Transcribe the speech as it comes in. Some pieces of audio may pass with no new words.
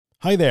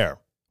Hi there.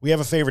 We have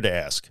a favor to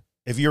ask.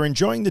 If you're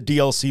enjoying the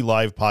DLC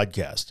Live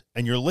podcast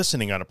and you're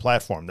listening on a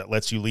platform that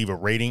lets you leave a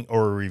rating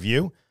or a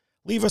review,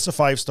 leave us a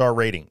 5-star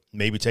rating.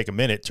 Maybe take a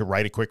minute to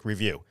write a quick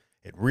review.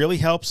 It really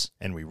helps,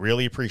 and we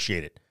really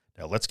appreciate it.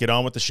 Now let's get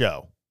on with the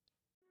show.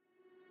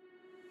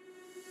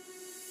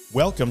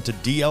 Welcome to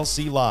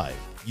DLC Live,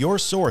 your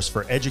source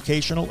for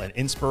educational and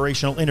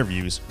inspirational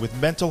interviews with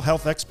mental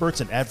health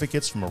experts and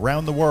advocates from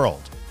around the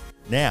world.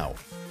 Now,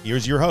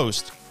 here's your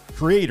host,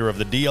 creator of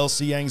the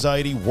DLC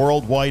Anxiety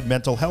Worldwide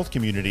Mental Health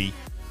Community,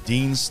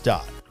 Dean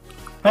Stott.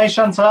 Hey,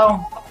 Chantal.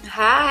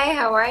 Hi,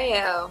 how are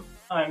you?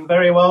 I'm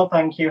very well,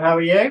 thank you. How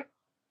are you?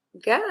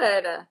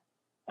 Good.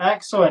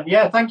 Excellent.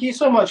 Yeah, thank you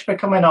so much for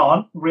coming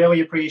on. Really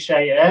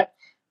appreciate it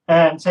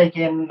and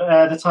taking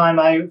the time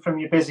out from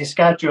your busy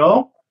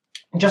schedule.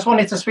 Just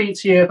wanted to speak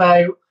to you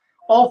about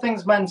all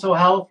things mental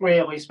health,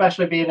 really,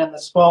 especially being in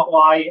the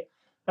spotlight,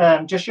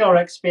 just your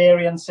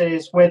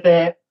experiences with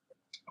it,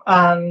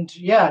 and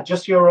yeah,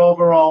 just your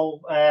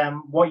overall,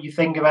 what you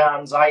think about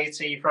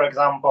anxiety, for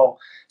example.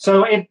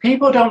 So if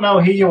people don't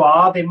know who you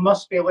are, they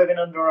must be living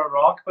under a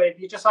rock. But if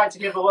you just like to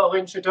give a little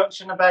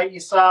introduction about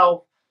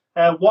yourself,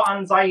 what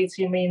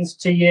anxiety means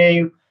to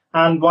you,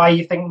 and why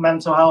you think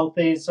mental health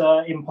is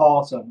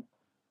important.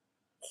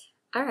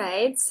 All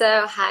right.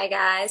 So, hi,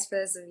 guys. For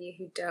those of you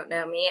who don't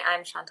know me,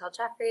 I'm Chantal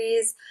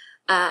Jeffries.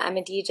 I'm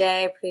a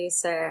DJ,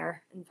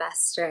 producer,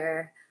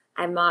 investor.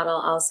 I model,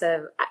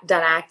 also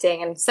done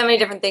acting and so many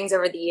different things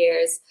over the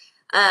years.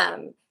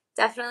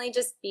 Definitely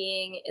just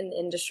being in the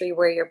industry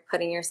where you're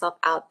putting yourself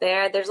out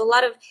there. There's a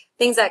lot of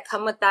things that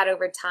come with that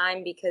over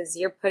time because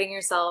you're putting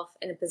yourself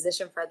in a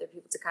position for other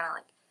people to kind of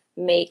like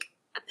make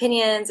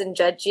opinions and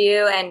judge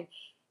you. And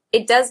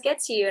it does get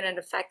to you and it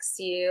affects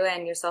you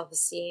and your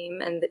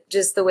self-esteem and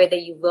just the way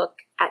that you look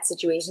at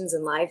situations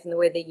in life and the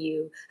way that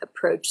you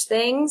approach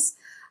things.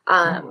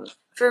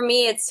 For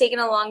me, it's taken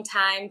a long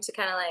time to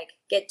kind of like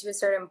get to a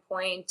certain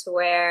point to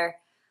where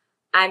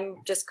I'm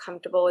just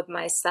comfortable with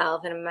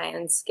myself and in my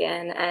own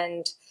skin.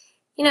 And,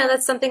 you know,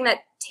 that's something that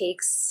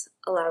takes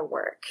a lot of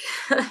work,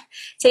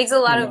 takes a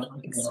lot of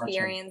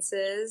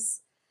experiences.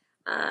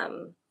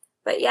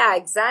 But yeah,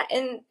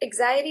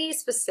 anxiety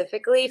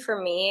specifically for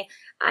me,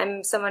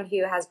 I'm someone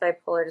who has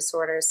bipolar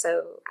disorder.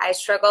 So I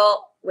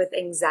struggle with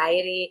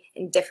anxiety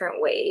in different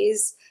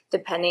ways,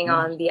 depending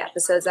on the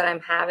episodes that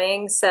I'm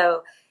having.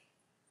 So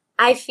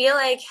I feel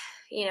like,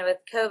 you know, with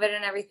COVID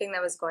and everything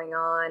that was going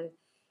on,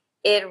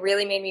 it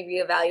really made me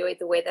reevaluate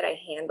the way that I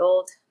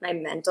handled my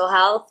mental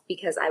health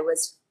because I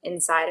was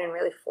inside and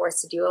really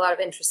forced to do a lot of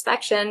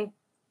introspection.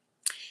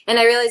 And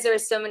I realized there were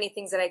so many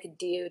things that I could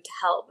do to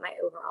help my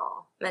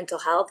overall mental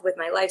health with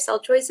my lifestyle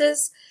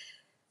choices.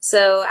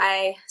 So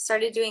I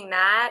started doing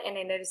that and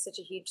I noticed such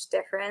a huge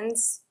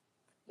difference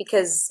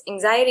because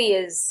anxiety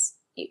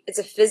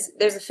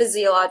there's a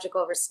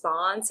physiological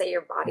response that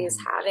your body is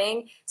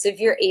having. So if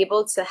you're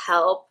able to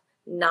help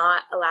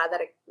not allow that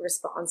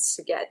response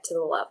to get to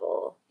the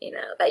level, you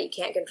know, that you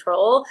can't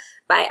control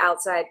by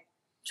outside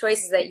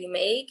choices that you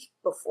make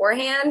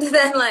beforehand,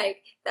 then like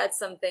that's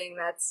something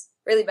that's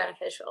really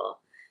beneficial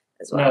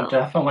as well. No,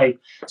 definitely.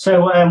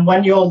 So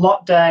when your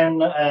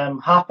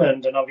lockdown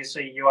happened and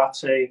obviously you had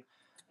to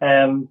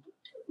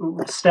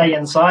stay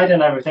inside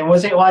and everything,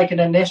 was it like an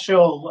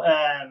initial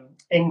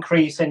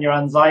increase in your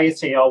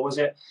anxiety, or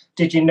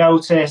did you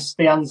notice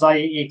the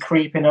anxiety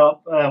creeping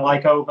up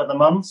like over the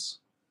months?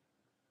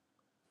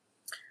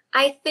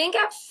 I think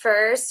at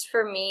first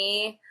for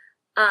me,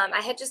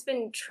 I had just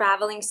been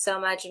traveling so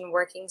much and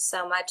working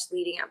so much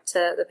leading up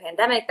to the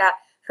pandemic that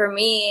for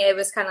me, it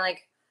was kind of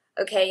like,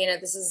 okay, you know,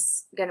 this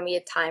is going to be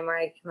a time where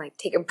I can like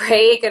take a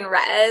break and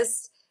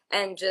rest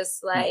and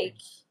just like,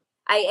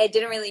 I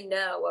didn't really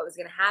know what was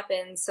going to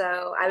happen.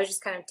 So I was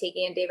just kind of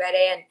taking it day by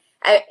day.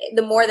 And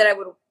the more that I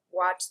would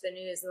watch the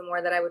news and the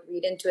more that I would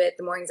read into it,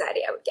 the more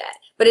anxiety I would get.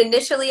 But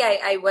initially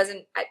I'm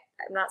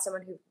not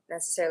someone who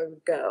necessarily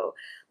would go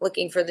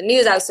looking for the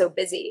news. I was so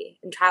busy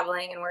and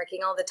traveling and working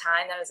all the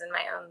time that I was in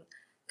my own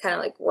kind of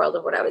like world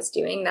of what I was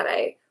doing that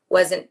I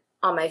wasn't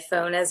on my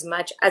phone as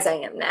much as I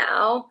am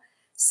now.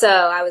 So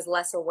I was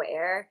less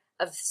aware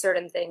of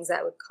certain things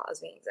that would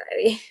cause me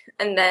anxiety.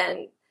 And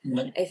then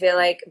I feel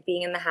like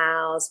being in the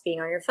house,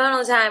 being on your phone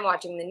all the time,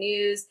 watching the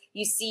news,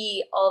 you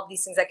see all of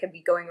these things that could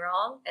be going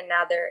wrong. And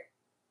now they're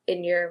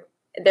in your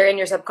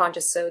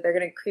subconscious. So they're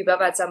going to creep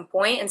up at some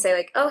point and say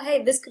like, oh,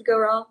 hey, this could go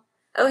wrong.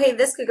 Oh, hey,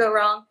 this could go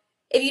wrong.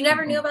 If you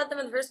never knew about them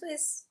in the first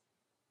place,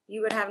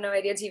 you would have no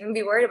idea to even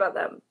be worried about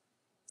them.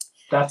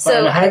 That's fine.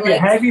 So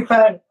have you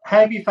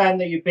found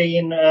that you've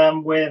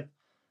been with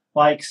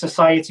like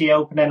society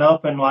opening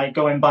up and like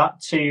going back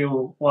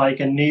to like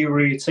a new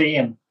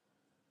routine?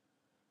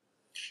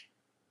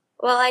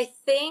 Well, I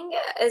think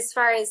as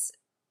far as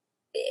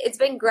it's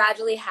been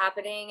gradually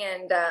happening,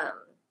 and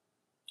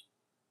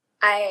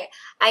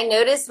I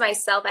noticed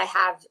myself, I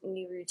have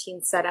new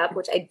routines set up,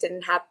 which I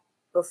didn't have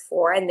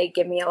before, and they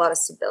give me a lot of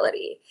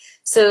stability.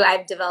 So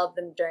I've developed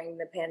them during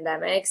the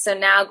pandemic. So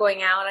now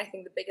going out, I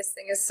think the biggest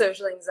thing is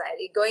social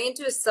anxiety. Going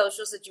into a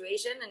social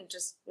situation and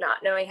just not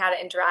knowing how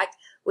to interact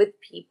with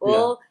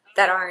people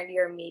that aren't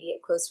your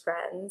immediate close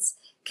friends.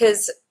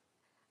 Because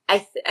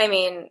I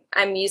mean,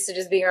 I'm used to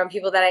just being around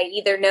people that I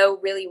either know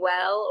really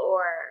well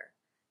or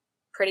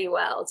pretty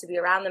well to be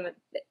around them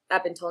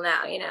up until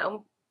now, you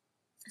know?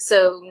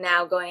 So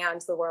now going out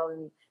into the world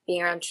and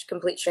being around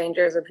complete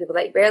strangers or people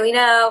that you barely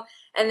know,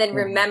 and then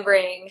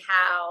remembering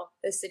how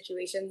the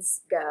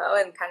situations go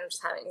and kind of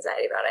just having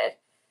anxiety about it.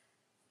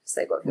 Just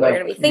like what people are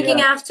going to be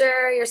thinking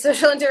after your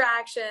social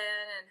interaction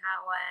and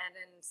how it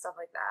went and stuff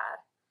like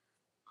that.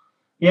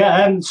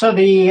 Yeah, so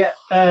the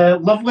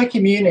lovely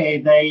community,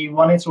 they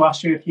wanted to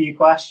ask you a few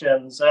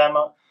questions.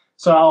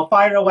 So I'll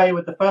fire away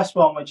with the first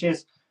one, which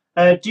is,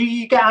 do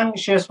you get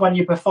anxious when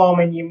you're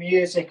performing your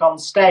music on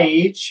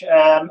stage?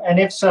 And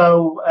if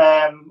so,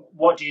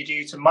 what do you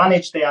do to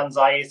manage the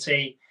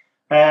anxiety?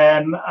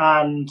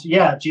 And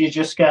yeah, do you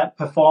just get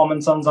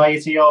performance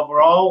anxiety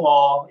overall,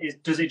 or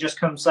does it just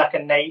come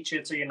second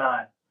nature to you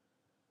now?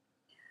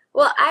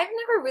 Well, I've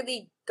never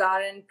really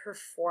gotten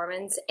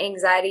performance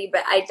anxiety,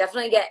 but I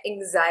definitely get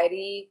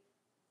anxiety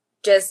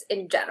just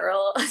in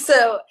general.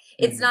 So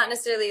it's not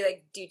necessarily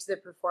like due to the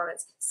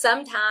performance.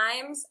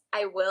 Sometimes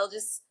I will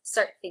just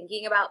start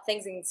thinking about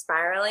things and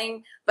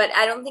spiraling, but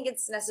I don't think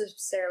it's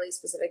necessarily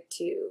specific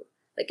to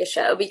like a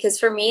show, because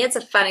for me it's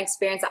a fun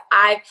experience.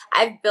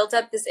 I've built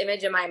up this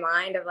image in my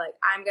mind of like,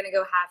 I'm gonna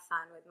go have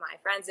fun with my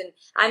friends, and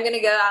I'm gonna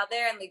go out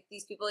there and like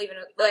these people, even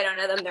though I don't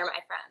know them, they're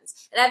my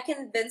friends. And I've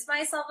convinced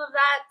myself of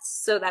that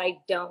so that I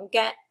don't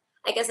get,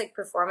 I guess, like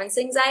performance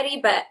anxiety,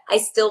 but I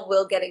still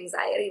will get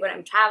anxiety when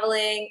I'm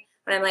traveling,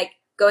 when I'm like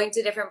going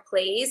to a different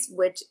place,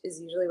 which is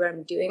usually what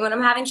I'm doing when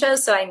I'm having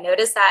shows. So I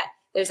noticed that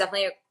there's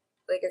definitely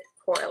a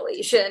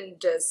correlation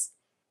just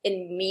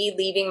in me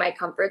leaving my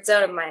comfort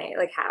zone of my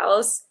like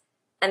house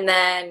and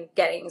then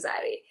getting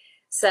anxiety.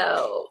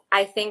 So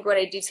I think what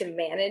I do to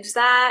manage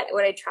that,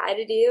 what I try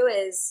to do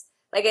is,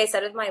 like I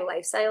said, with my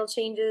lifestyle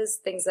changes,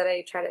 things that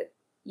I try to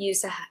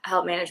use to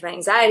help manage my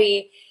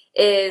anxiety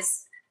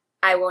is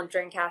I won't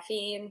drink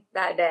caffeine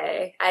that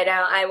day.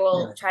 I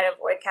will try to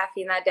avoid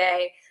caffeine that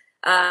day.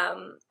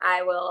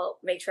 I will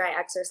make sure I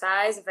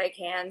exercise if I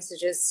can, to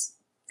just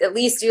at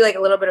least do like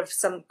a little bit of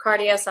some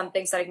cardio,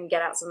 something so I can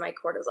get out some of my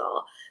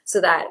cortisol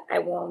so that I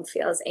won't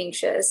feel as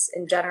anxious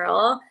in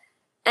general.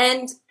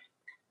 And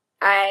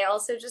I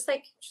also just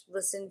like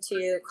listen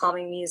to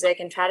calming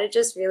music and try to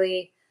just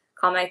really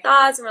calm my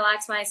thoughts and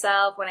relax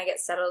myself when I get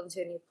settled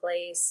into a new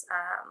place.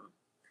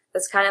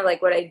 That's kind of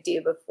like what I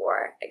do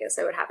before I guess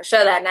I would have a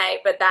show that night,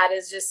 but that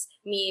is just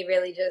me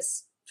really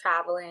just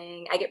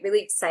traveling. I get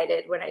really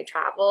excited when I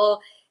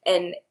travel,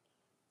 and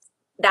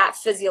that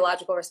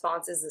physiological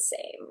response is the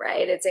same,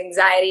 right? It's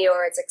anxiety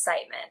or it's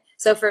excitement.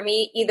 So for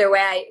me, either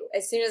way,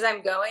 as soon as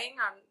I'm going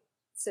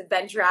to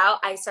venture out,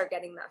 I start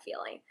getting that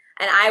feeling.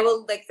 And I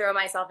will like throw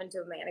myself into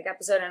a manic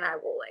episode, and I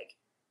will like,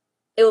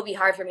 it will be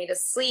hard for me to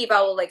sleep.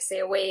 I will like stay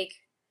awake,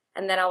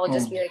 and then I will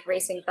just be like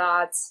racing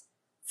thoughts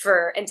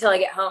until I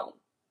get home.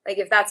 Like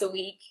if that's a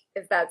week,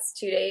 if that's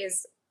 2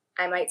 days,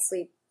 I might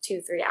sleep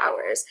 2-3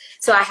 hours.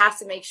 So I have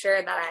to make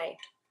sure that I,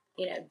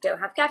 don't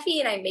have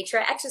caffeine. I make sure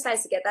I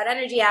exercise to get that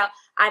energy out.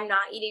 I'm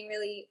not eating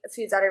really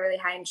foods that are really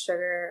high in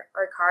sugar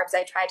or carbs.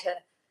 I try to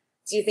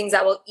do things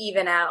that will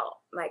even out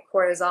my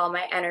cortisol,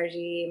 my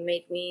energy,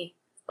 make me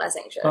less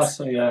anxious.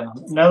 Yeah.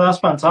 No, that's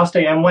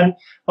fantastic. And when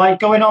like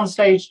going on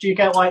stage, do you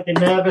get like the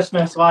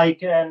nervousness,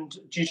 like, and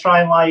do you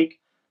try and like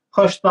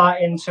push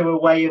that into a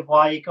way of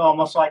like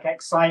almost like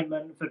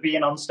excitement for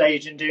being on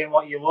stage and doing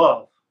what you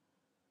love?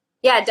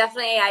 Yeah,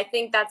 definitely. I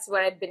think that's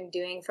what I've been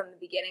doing from the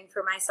beginning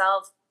for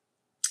myself.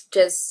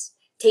 Just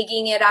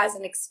taking it as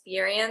an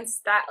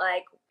experience that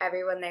like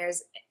everyone there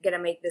is going to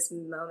make this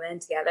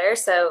moment together.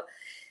 So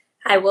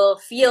I will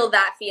feel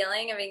that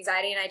feeling of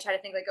anxiety, and I try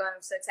to think like, oh,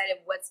 I'm so excited.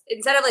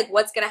 Instead of like,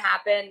 what's going to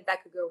happen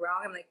that could go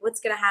wrong? I'm like, what's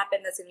going to happen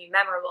that's going to be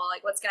memorable?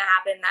 Like, what's going to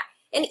happen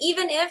and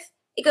even if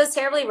it goes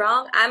terribly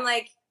wrong, I'm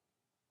like,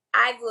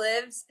 I've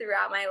lived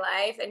throughout my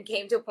life and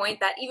came to a point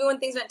that even when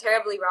things went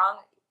terribly wrong,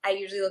 I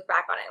usually look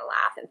back on it and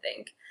laugh and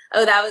think,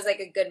 oh, that was like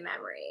a good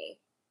memory.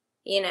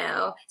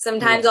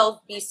 Sometimes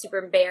I'll be super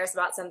embarrassed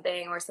about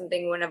something, or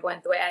something wouldn't have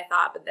went the way I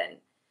thought, but then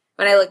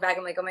when I look back,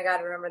 I'm like, oh my God,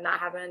 I remember that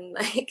happened.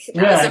 Like,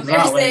 that was embarrassing.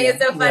 Exactly.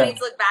 It's so funny to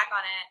look back on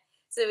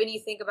it. So when you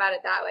think about it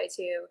that way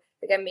too,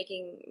 like I'm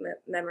making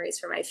memories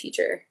for my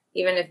future,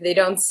 even if they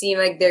don't seem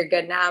like they're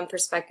good now in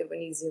perspective.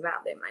 When you zoom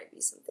out, they might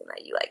be something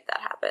that you like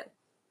that happened.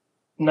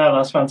 No,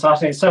 that's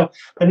fantastic. So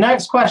the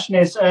next question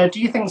is,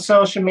 do you think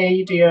social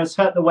media has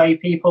hurt the way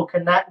people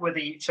connect with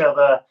each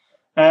other?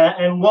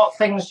 And what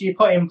things do you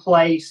put in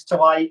place to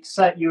like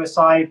set you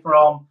aside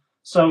from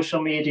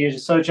social media?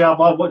 So do you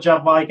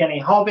have like any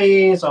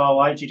hobbies, or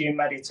like do you do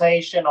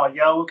meditation or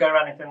yoga or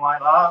anything like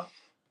that?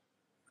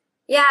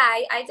 Yeah,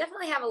 I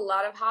definitely have a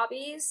lot of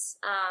hobbies.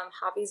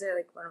 Hobbies are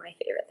like one of my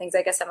favorite things.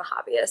 I guess I'm a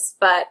hobbyist,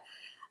 but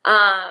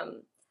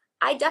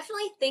I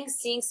definitely think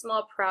seeing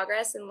small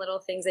progress in little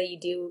things that you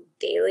do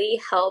daily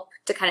help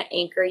to kind of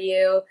anchor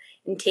you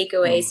and take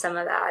away some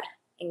of that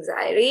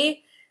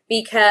anxiety.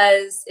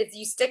 Because if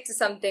you stick to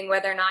something,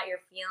 whether or not you're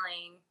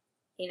feeling,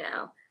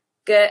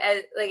 good,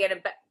 like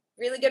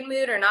really good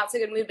mood or not so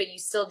good mood, but you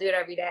still do it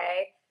every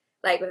day.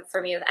 Like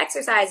for me with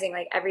exercising,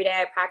 like every day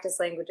I practice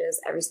languages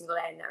every single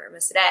day. I never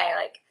miss a day.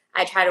 Like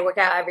I try to work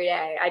out every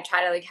day. I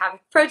try to like have a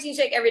protein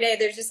shake every day.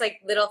 There's just like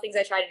little things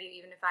I try to do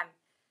even if I'm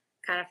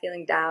kind of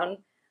feeling down.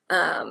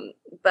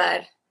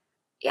 But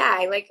yeah,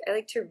 I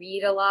like to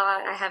read a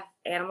lot. I have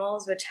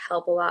animals, which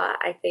help a lot,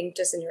 I think,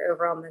 just in your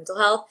overall mental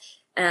health.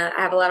 I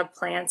have a lot of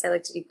plants. I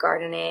like to do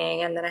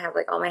gardening, and then I have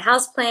like all my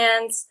house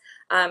plants.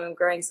 I'm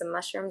growing some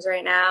mushrooms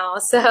right now.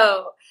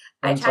 So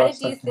I try to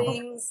do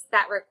things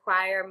that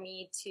require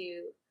me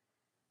to,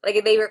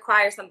 like, they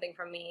require something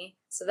from me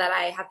so that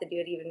I have to do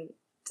it even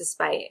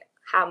despite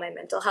how my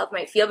mental health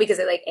might feel, because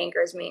it like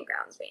anchors me and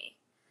grounds me.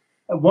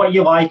 What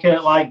you like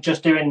at like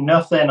just doing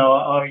nothing, or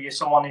are you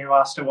someone who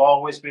has to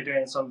always be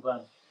doing something?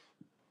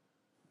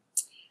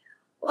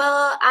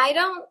 Well, I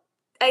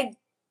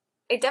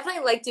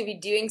definitely like to be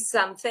doing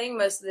something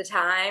most of the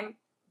time,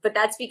 but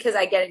that's because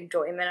I get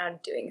enjoyment out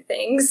of doing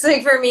things.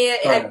 Like for me,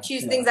 I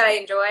choose things that I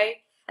enjoy,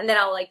 and then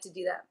I'll like to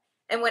do them.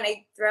 And when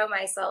I throw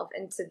myself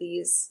into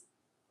these,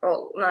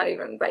 well, not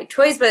even by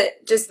choice,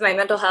 but just my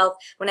mental health,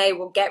 when I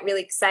will get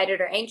really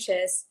excited or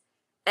anxious,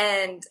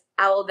 and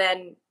I will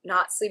then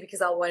not sleep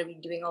because I'll want to be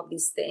doing all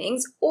these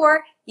things.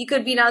 Or you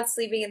could be not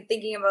sleeping and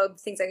thinking about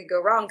things that could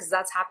go wrong, because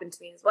that's happened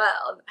to me as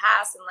well in the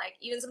past. And like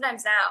even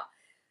sometimes now,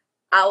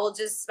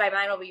 my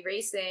mind will be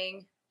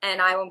racing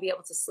and I won't be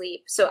able to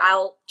sleep. So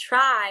I'll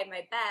try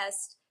my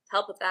best to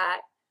help with that.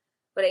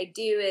 What I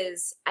do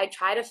is I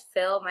try to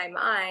fill my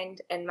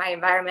mind and my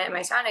environment and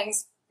my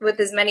surroundings with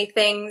as many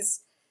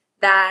things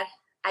that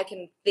I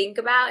can think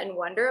about and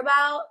wonder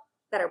about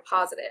that are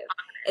positive,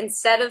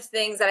 instead of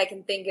things that I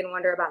can think and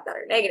wonder about that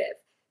are negative.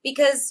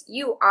 Because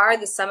you are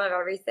the sum of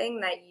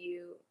everything that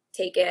you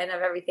take in,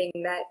 of everything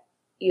that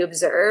you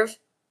observe,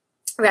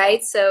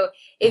 right? So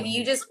if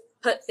you just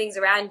put things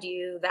around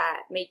you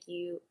that make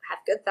you have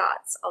good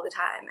thoughts all the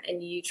time,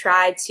 and you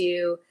try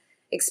to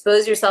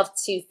expose yourself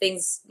to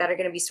things that are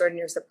going to be stored in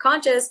your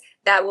subconscious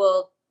that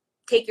will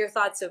take your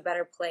thoughts to a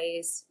better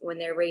place when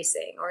they're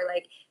racing, or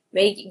like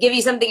give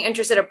you something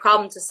interested, a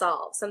problem to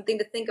solve, something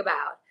to think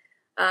about,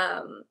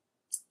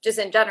 just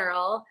in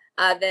general,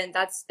 then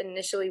that's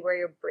initially where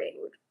your brain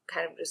would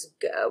kind of just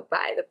go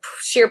by the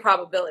sheer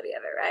probability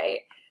of it,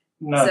 right?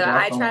 No, so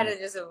definitely. I try to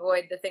just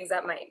avoid the things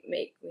that might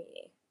make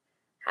me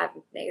have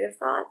negative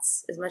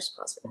thoughts as much as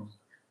possible.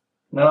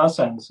 No,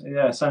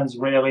 that sounds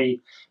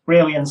really,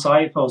 really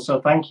insightful.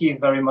 So thank you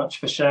very much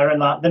for sharing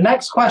that. The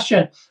next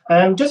question,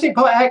 does it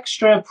put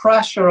extra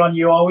pressure on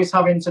you always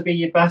having to be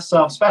your best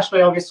self,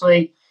 especially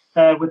obviously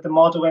with the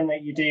modeling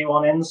that you do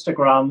on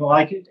Instagram?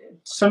 Like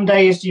some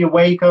days do you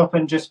wake up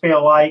and just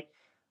feel like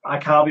I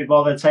can't be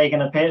bothered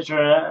taking a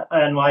picture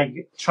and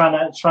like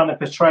trying to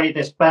portray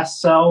this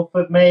best self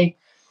of me?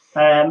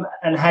 And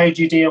how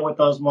do you deal with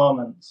those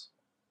moments?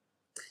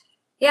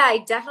 Yeah, I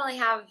definitely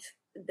have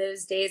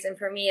those days. And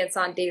for me, it's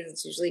on days,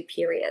 it's usually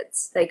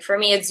periods. Like for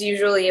me, it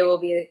will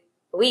be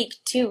a week,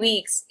 2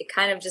 weeks. It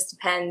kind of just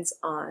depends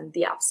on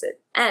the opposite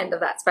end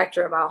of that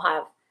spectrum. I'll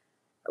have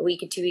a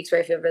week and 2 weeks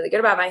where I feel really good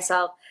about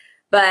myself.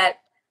 But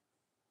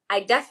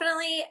I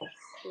definitely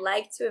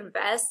like to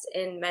invest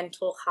in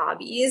mental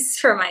hobbies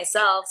for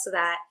myself, so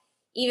that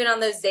even on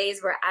those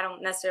days where I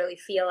don't necessarily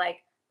feel like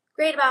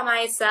great about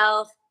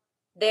myself,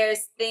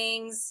 there's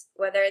things,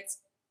 whether it's,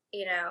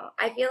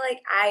 I feel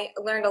like I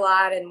learned a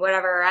lot and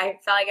whatever, I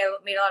felt like I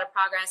made a lot of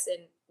progress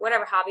in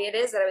whatever hobby it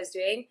is that I was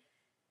doing,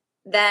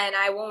 then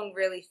I won't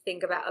really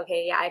think about,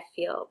 okay, yeah, I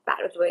feel bad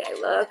with the way I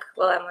look.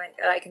 Well, I'm like,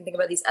 I can think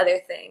about these other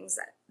things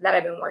that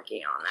I've been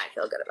working on that I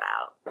feel good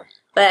about.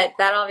 But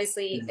that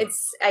obviously,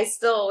 I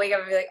still wake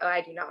up and be like, oh,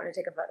 I do not want to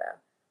take a photo.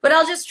 But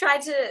I'll just try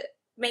to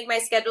make my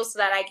schedule so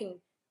that I can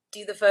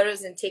do the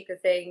photos and take the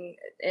thing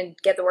and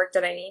get the work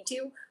that I need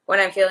to when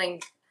I'm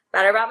feeling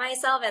better about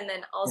myself, and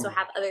then also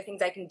have other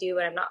things I can do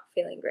when I'm not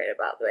feeling great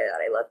about the way that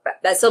I look, but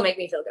that still make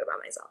me feel good about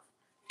myself.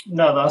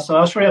 No,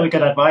 that's really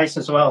good advice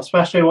as well,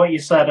 especially what you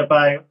said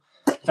about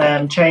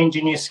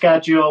changing your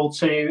schedule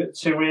to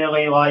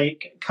really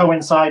like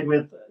coincide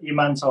with your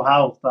mental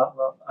health. That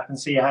I can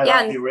see how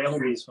that'd be really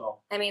useful.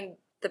 I mean,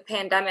 the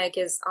pandemic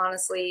is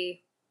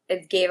honestly,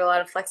 it gave a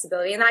lot of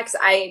flexibility in that, because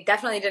I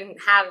definitely didn't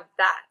have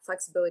that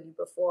flexibility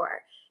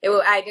before.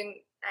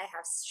 I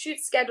have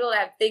shoots scheduled, I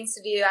have things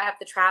to do, I have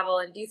to travel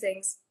and do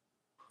things,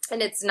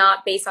 and it's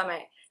not based on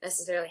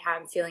necessarily how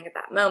I'm feeling at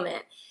that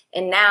moment.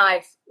 And now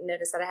I've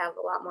noticed that I have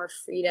a lot more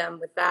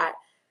freedom with that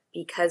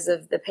because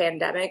of the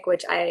pandemic,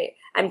 which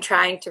I'm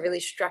trying to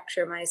really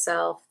structure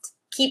myself to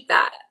keep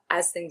that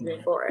as things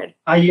move forward.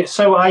 Are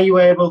you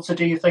able to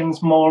do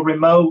things more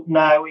remote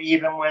now,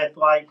 even with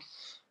like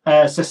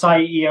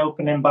society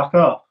opening back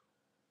up?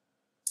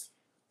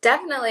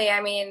 Definitely.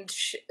 I mean,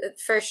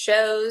 for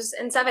shows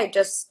and stuff, I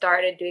just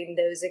started doing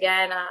those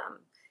again,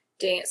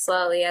 doing it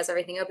slowly as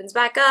everything opens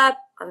back up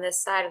on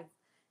this side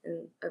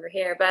and over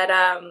here. But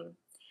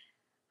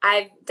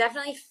I've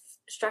definitely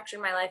structured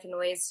my life in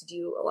ways to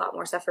do a lot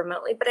more stuff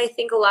remotely. But I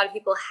think a lot of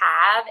people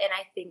have, and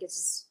I think it's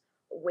just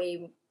a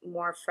way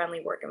more friendly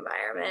work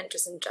environment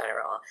just in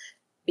general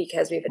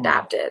because we've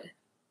adapted.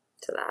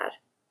 to that.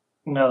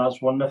 No,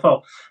 that's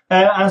wonderful.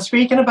 And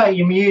speaking about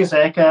your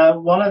music,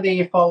 one of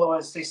the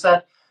followers, they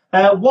said,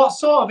 what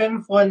sort of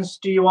influence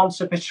do you want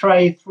to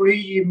portray through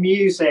your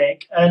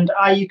music? And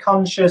are you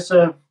conscious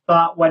of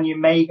that when you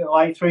make,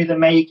 like through the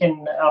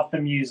making of the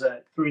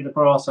music, through the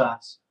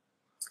process?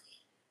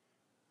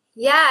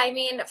 Yeah, I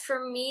mean,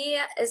 for me,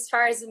 as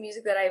far as the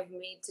music that I've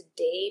made to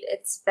date,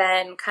 it's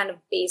been kind of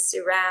based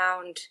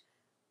around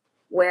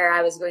where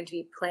I was going to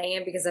be playing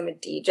it because I'm a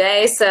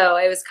DJ. So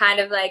it was kind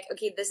of like,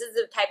 okay, this is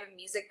the type of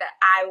music that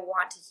I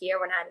want to hear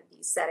when I'm in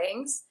these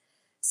settings.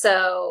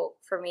 So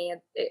for me,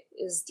 it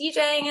was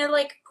DJing at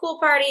like pool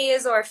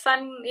parties or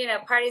fun,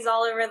 parties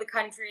all over the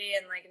country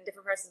and like in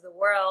different parts of the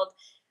world.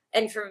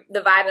 And for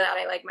the vibe that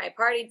I like my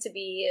party to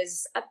be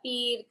is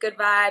upbeat, good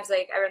vibes,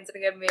 like everyone's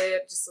in a good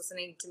mood, just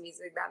listening to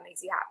music that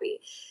makes you happy.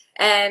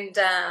 And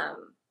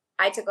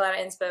I took a lot of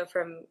inspo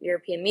from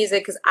European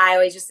music because I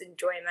always just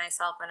enjoy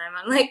myself when I'm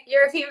on like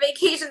European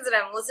vacations and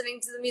I'm listening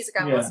to the music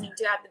I'm listening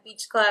to at the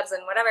beach clubs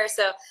and whatever.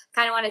 So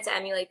kind of wanted to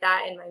emulate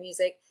that in my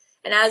music.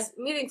 And as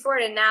moving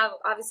forward, and now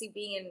obviously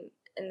being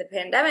in the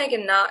pandemic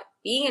and not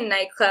being in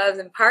nightclubs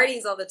and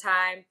parties all the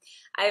time,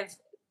 I've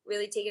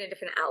really taken a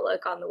different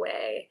outlook on the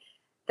way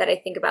that I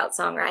think about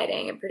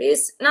songwriting and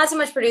produce. Not so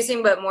much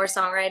producing, but more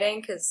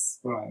songwriting because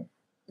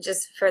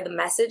just for the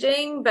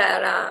messaging.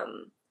 But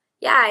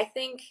yeah, I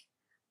think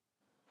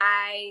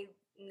I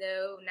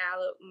know now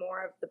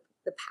more of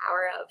the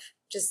power of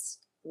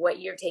just what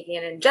you're taking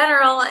in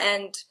general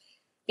and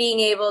being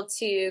able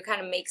to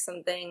kind of make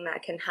something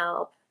that can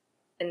help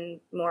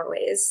in more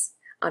ways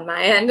on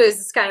my end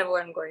is kind of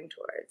what I'm going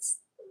towards.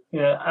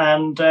 Yeah,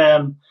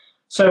 and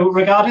so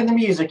regarding the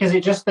music, is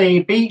it just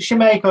the beats you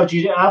make, or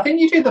I think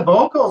you do the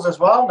vocals as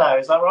well now,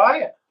 is that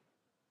right?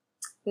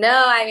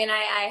 No, I mean,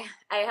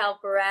 I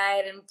help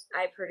write and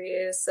I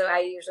produce, so I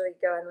usually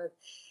go in with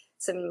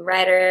some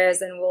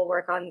writers and we'll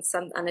work on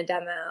a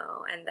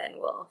demo and then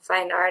we'll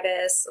find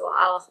artists. Well,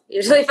 I'll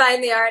usually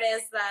find the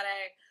artist that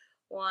I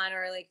want,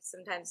 or like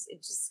sometimes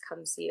it just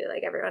comes to you,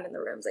 like everyone in the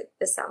room's like,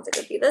 this sounds like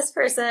it would be this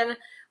person,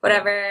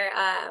 whatever.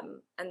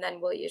 And then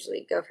we'll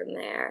usually go from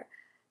there.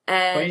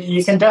 And well,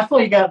 you can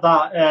definitely get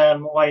that,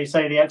 like you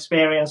say, the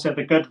experience of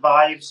the good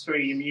vibes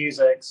through your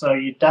music. So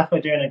you're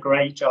definitely doing a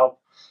great job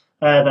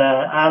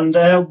there. And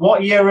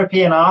what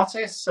European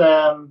artists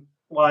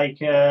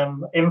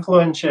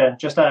influence you,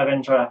 just out of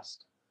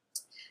interest?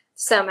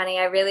 So many.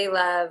 I really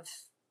love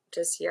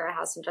just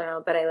Eurohouse in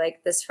general, but I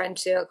like this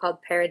French duo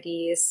called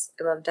Paradise.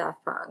 I love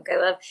Daft Punk. I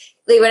love,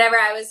 like, whenever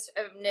I was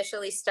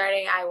initially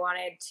starting, I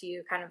wanted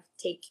to kind of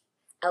take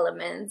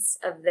elements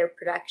of their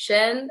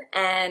production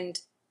and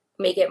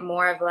make it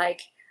more of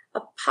like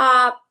a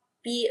pop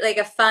beat, like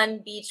a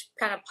fun beach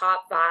kind of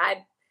pop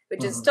vibe,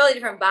 which is totally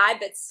different vibe,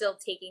 but still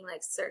taking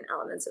like certain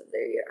elements of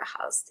their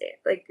Eurohouse,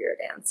 like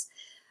Eurodance.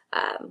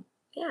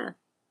 Yeah. Are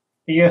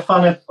you a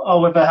fan of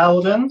Oliver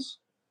Heldens?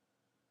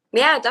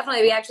 Yeah,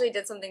 definitely. We actually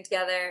did something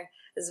together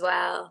as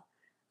well.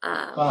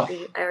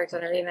 I worked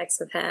on a remix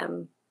with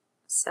him.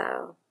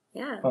 So,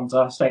 yeah.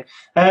 Fantastic.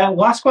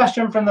 Last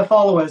question from the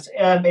followers.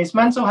 It's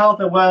Mental Health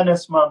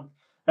Awareness Month.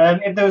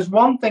 If there was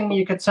one thing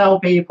you could tell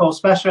people,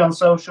 especially on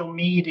social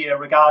media,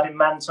 regarding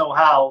mental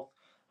health,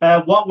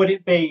 what would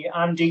it be?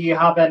 And do you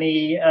have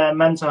any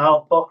mental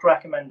health book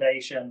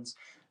recommendations?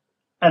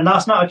 And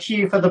that's not a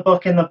cue for the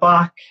book in the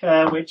back,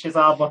 which is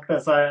our book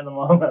that's out at the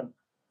moment.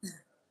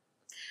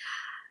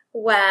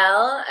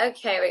 Well,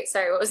 okay, wait,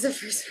 sorry, what was the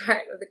first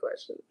part of the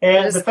question?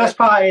 The first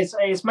part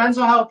is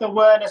Mental Health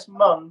Awareness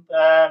Month.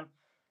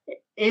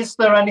 Is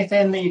there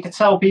anything that you could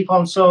tell people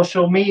on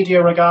social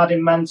media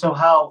regarding mental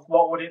health?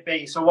 What would it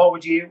be? So what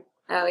would you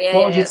tell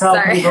people?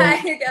 Sorry.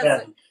 I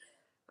guess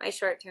my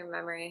short-term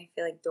memory, I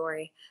feel like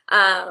Dory.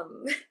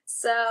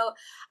 So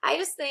I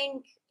just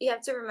think you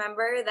have to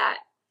remember that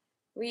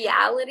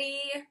reality,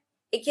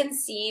 it can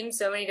seem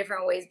so many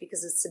different ways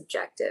because it's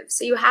subjective.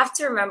 So you have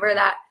to remember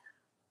that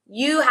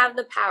you have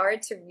the power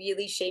to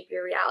really shape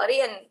your reality.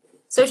 And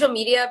social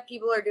media,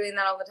 people are doing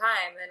that all the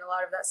time. And a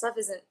lot of that stuff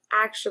isn't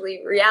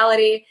actually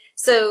reality.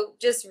 So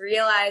just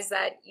realize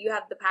that you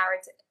have the power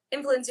to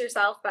influence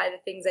yourself by the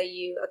things that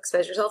you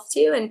expose yourself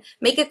to, and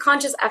make a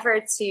conscious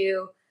effort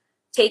to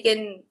take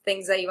in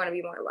things that you want to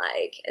be more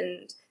like,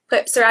 and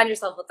surround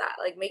yourself with that.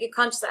 Like, make a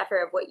conscious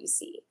effort of what you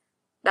see.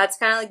 That's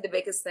kind of like the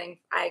biggest thing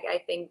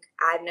I think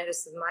I've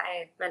noticed with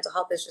my mental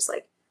health, is just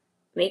like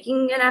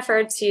making an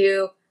effort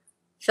to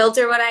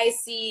filter what I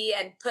see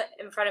and put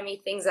in front of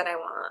me things that I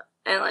want.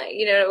 And like,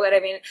 you know what I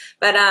mean?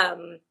 But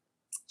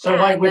so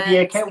yeah, like with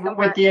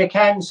the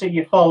accounts that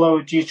you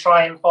follow, do you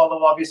try and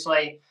follow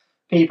obviously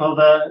people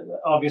that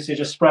obviously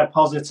just spread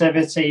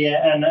positivity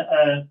and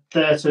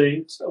there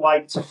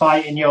to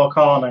fight in your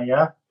corner?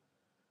 Yeah.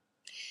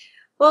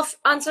 Well,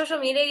 on social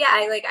media, yeah,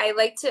 I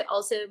like to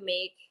also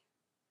make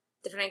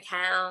different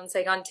accounts.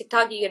 Like on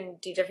TikTok, you can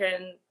do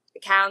different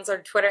accounts,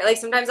 or Twitter. Like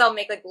sometimes I'll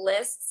make like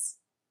lists.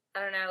 I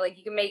don't know, like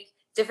you can make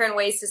different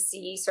ways to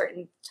see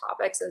certain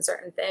topics and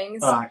certain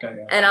things. Okay,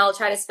 yeah. And I'll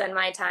try to spend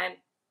my time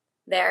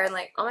there. And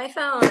like on my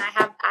phone, I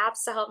have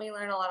apps to help me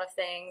learn a lot of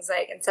things.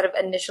 Like instead of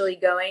initially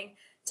going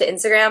to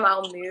Instagram,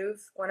 I'll move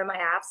one of my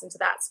apps into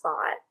that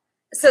spot.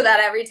 So that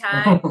every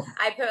time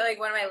I put like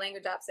one of my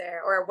language apps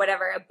there or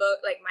whatever, a book,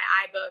 like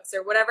my iBooks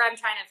or whatever I'm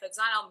trying to focus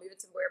on, I'll move it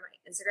to where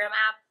my Instagram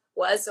app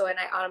was. So when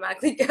I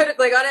automatically go to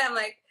click on it, I'm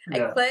like,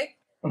 I click.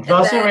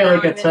 That's a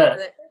really good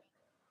tip.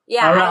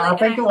 Yeah. I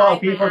think a lot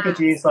of people could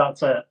use that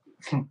tip.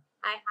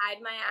 I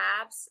hide my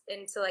apps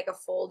into like a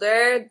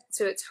folder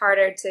so it's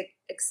harder to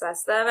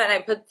access them. And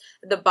I put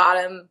the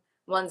bottom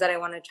ones that I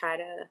want to try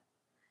to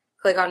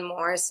click on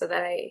more so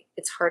that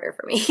it's harder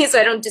for me. So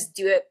I don't just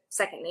do it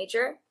second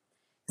nature.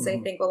 So I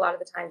think a lot of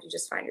the times you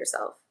just find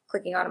yourself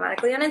clicking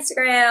automatically on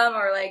Instagram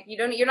or like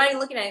you're not even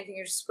looking at anything,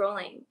 you're just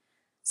scrolling.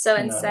 So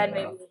instead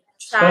maybe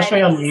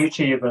especially on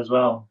YouTube as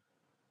well.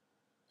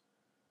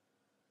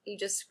 You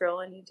just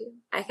scroll on YouTube.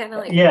 I kind of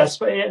like yes,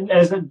 but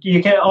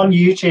you can on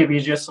YouTube. You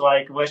just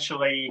like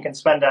literally you can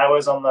spend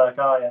hours on there,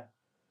 can't you?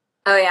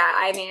 Oh yeah,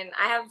 I mean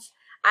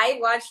I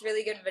watch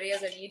really good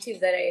videos on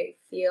YouTube that I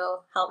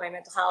feel help my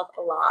mental health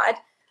a lot.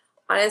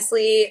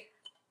 Honestly,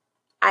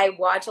 I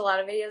watch a lot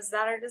of videos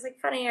that are just like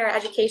funny or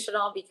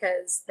educational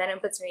because then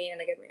it puts me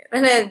in a good mood.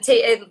 And then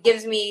it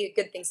gives me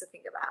good things to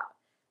think about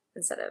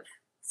instead of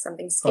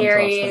something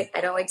scary. Fantastic.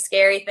 I don't like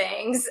scary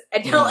things. I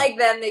don't like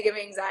them. They give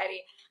me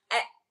anxiety.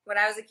 When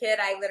I was a kid,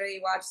 I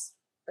literally watched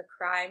a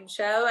crime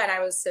show and I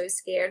was so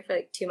scared for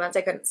like 2 months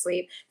I couldn't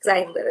sleep because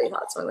I literally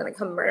thought someone was going to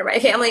come murder my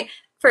family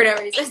for no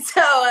reason.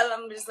 So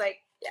I'm just like,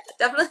 yeah,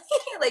 definitely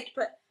like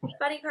put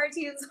funny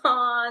cartoons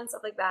on,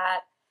 stuff like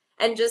that.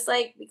 And just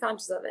like be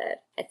conscious of it,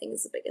 I think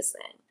is the biggest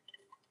thing.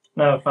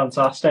 No,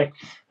 fantastic.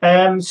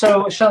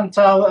 So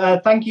Chantal,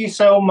 thank you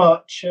so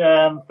much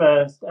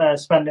for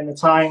spending the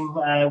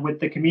time with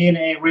the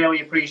community.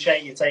 Really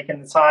appreciate you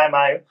taking the time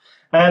out.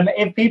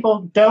 If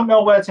people don't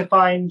know where to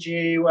find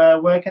you,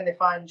 where can they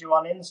find you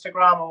on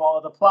Instagram and what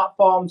other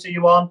platforms are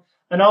you on?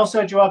 And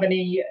also, do you have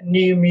any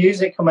new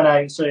music coming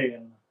out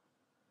soon?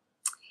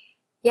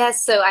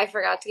 Yes, so I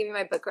forgot to give you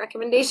my book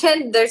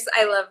recommendation.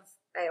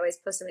 I always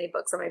post so many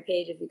books on my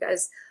page if you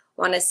guys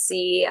want to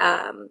see.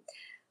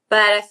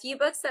 But a few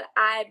books that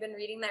I've been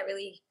reading that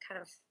really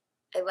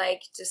I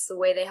like just the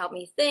way they help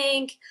me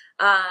think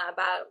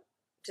about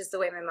just the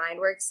way my mind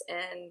works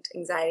and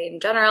anxiety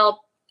in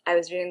general. I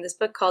was reading this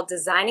book called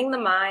Designing the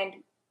Mind.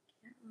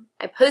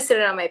 I posted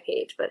it on my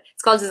page, but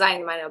it's called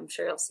Designing the Mind. I'm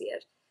sure you'll see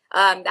it.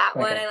 That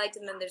one I liked.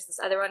 And then there's this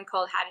other one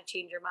called How to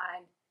Change Your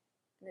Mind.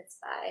 And it's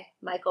by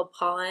Michael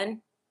Pollan.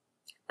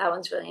 That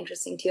one's really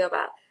interesting too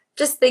about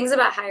just things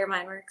about how your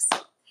mind works.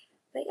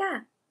 But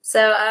yeah,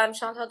 so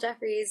Chantal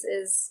Jeffries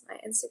is my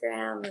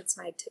Instagram. It's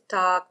my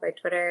TikTok, my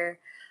Twitter,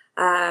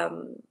 my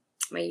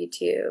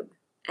YouTube.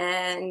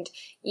 And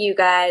you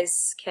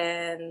guys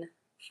can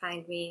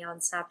find me on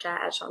Snapchat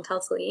at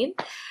Chantal Celine.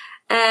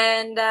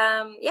 And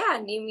yeah,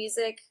 new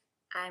music.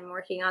 I'm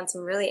working on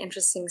some really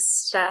interesting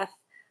stuff.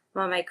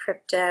 I'm on my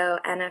crypto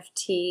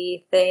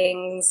NFT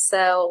things.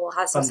 So we'll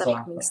have some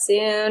stuff coming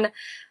soon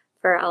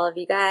for all of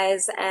you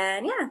guys.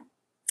 And yeah.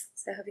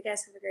 So I hope you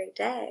guys have a great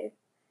day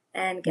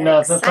and get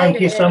excited. Thank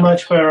you so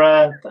much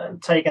for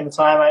taking the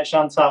time out,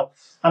 Chantal.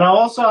 And I'll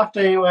also have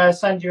to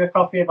send you a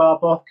copy of our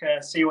book,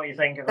 see what you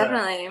think of it.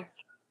 Definitely.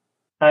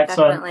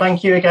 Excellent. Definitely.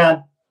 Thank you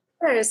again.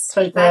 First.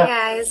 Bye,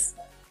 guys.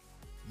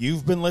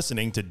 You've been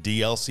listening to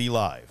DLC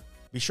Live.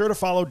 Be sure to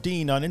follow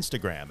Dean on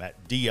Instagram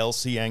at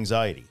DLC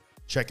Anxiety.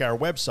 Check our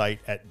website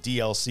at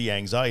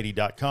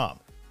dlcanxiety.com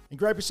and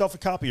grab yourself a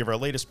copy of our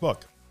latest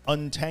book,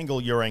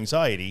 Untangle Your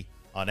Anxiety,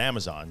 on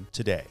Amazon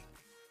today.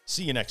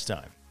 See you next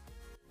time.